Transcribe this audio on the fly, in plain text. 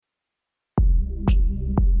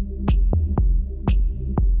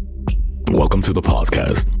Welcome to the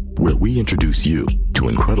podcast, where we introduce you to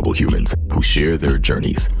incredible humans who share their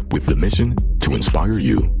journeys with the mission to inspire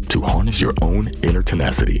you to harness your own inner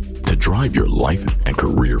tenacity to drive your life and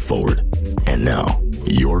career forward. And now,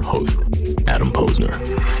 your host, Adam Posner.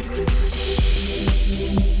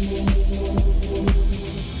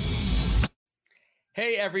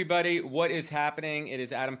 Hey everybody, what is happening? It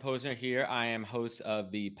is Adam Posner here. I am host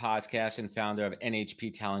of the podcast and founder of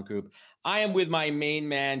NHP Talent Group. I am with my main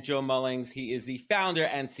man, Joe Mullings. He is the founder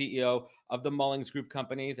and CEO of the Mullings Group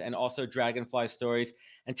companies and also Dragonfly Stories.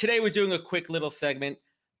 And today we're doing a quick little segment.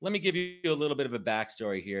 Let me give you a little bit of a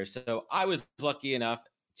backstory here. So I was lucky enough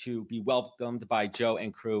to be welcomed by Joe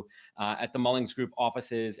and crew at the Mullings Group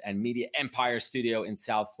offices and Media Empire Studio in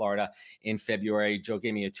South Florida in February. Joe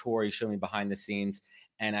gave me a tour. He showed me behind the scenes.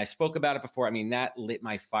 And I spoke about it before. I mean, that lit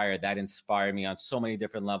my fire. That inspired me on so many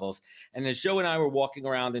different levels. And as Joe and I were walking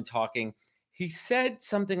around and talking, he said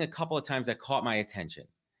something a couple of times that caught my attention.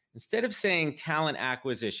 Instead of saying talent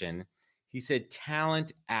acquisition, he said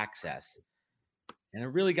talent access. And it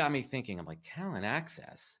really got me thinking. I'm like, talent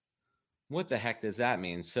access? What the heck does that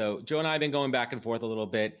mean? So Joe and I have been going back and forth a little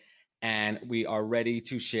bit, and we are ready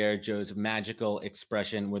to share Joe's magical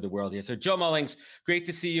expression with the world here. So Joe Mullings, great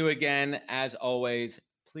to see you again. As always,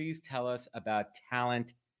 please tell us about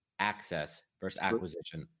talent access versus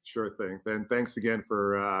acquisition. Sure thing. Ben, thanks again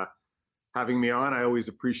for having me on. I always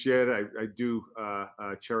appreciate it. I do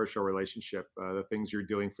cherish our relationship. The things you're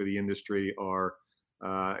doing for the industry are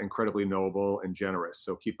incredibly noble and generous.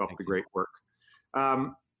 So keep up the great work.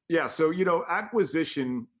 Yeah, so,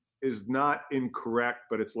 acquisition is not incorrect,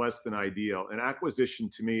 but it's less than ideal. And acquisition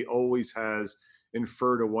to me always has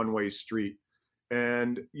inferred a one-way street.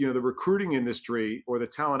 And, the recruiting industry or the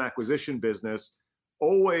talent acquisition business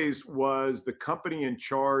always was the company in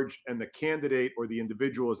charge and the candidate or the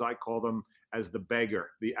individual, as I call them, as the beggar,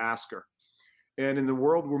 the asker. And in the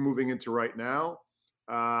world we're moving into right now,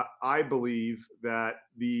 I believe that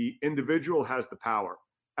the individual has the power.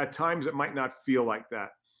 At times it might not feel like that.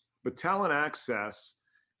 But talent access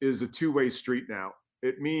is a two-way street now.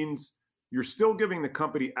 It means you're still giving the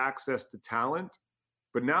company access to talent,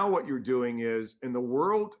 but now what you're doing is, in the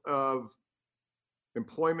world of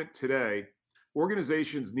employment today,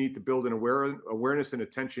 organizations need to build an awareness and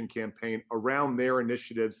attention campaign around their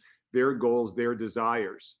initiatives, their goals, their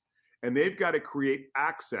desires. And they've got to create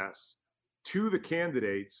access to the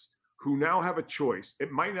candidates who now have a choice.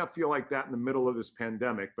 It might not feel like that in the middle of this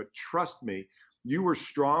pandemic, but trust me, you are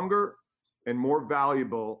stronger and more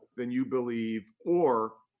valuable than you believe,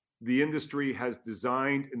 or the industry has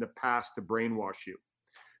designed in the past to brainwash you.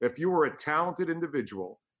 If you are a talented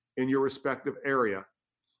individual in your respective area,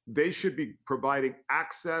 they should be providing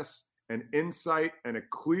access and insight and a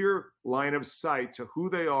clear line of sight to who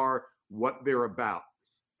they are, what they're about.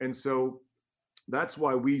 And so that's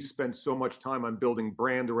why we spend so much time on building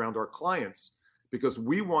brand around our clients, because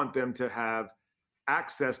we want them to have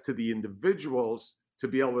access to the individuals to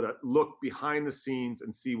be able to look behind the scenes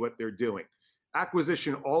and see what they're doing.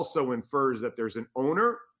 Acquisition also infers that there's an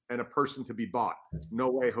owner and a person to be bought. No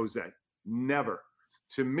way, Jose. Never.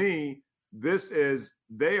 To me, this is,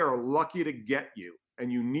 they are lucky to get you,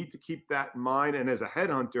 and you need to keep that in mind. And as a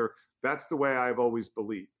headhunter, that's the way I've always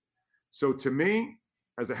believed. So to me,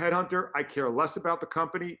 as a headhunter, I care less about the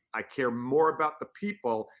company. I care more about the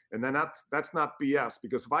people. And then that's not BS,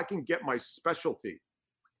 because if I can get my specialty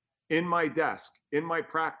in my desk, in my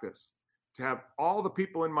practice, to have all the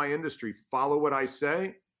people in my industry follow what I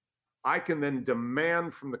say, I can then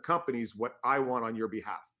demand from the companies what I want on your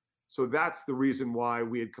behalf. So that's the reason why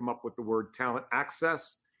we had come up with the word talent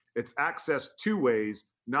access. It's access two ways,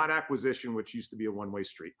 not acquisition, which used to be a one-way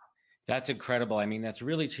street. That's incredible. I mean, that's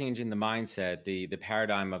really changing the mindset, the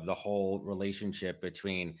paradigm of the whole relationship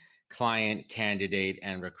between client, candidate,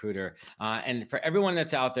 and recruiter. And for everyone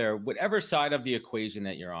that's out there, whatever side of the equation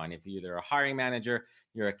that you're on, if you're either a hiring manager,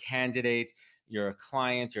 you're a candidate, you're a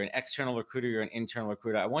client, you're an external recruiter, you're an internal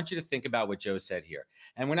recruiter, I want you to think about what Joe said here.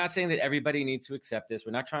 And we're not saying that everybody needs to accept this.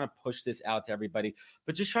 We're not trying to push this out to everybody,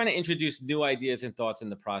 but just trying to introduce new ideas and thoughts in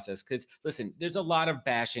the process. Because listen, there's a lot of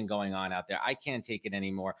bashing going on out there. I can't take it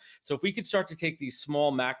anymore. So if we could start to take these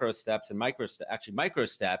small macro steps and micro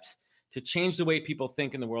steps to change the way people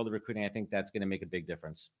think in the world of recruiting, I think that's going to make a big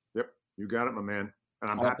difference. Yep, you got it, my man. And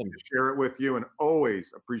I'm happy to share it with you, and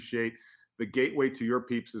always appreciate the gateway to your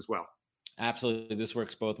peeps as well. Absolutely. This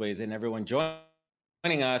works both ways. And everyone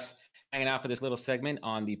joining us, hanging out for this little segment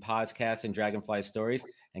on the podcast and Dragonfly Stories,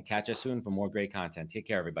 and catch us soon for more great content. Take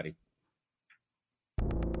care, everybody.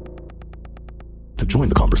 To join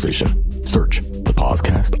the conversation, search the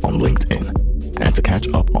podcast on LinkedIn And to catch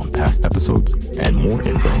up on past episodes and more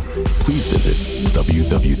info, please visit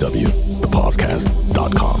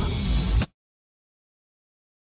www.thepodcast.com.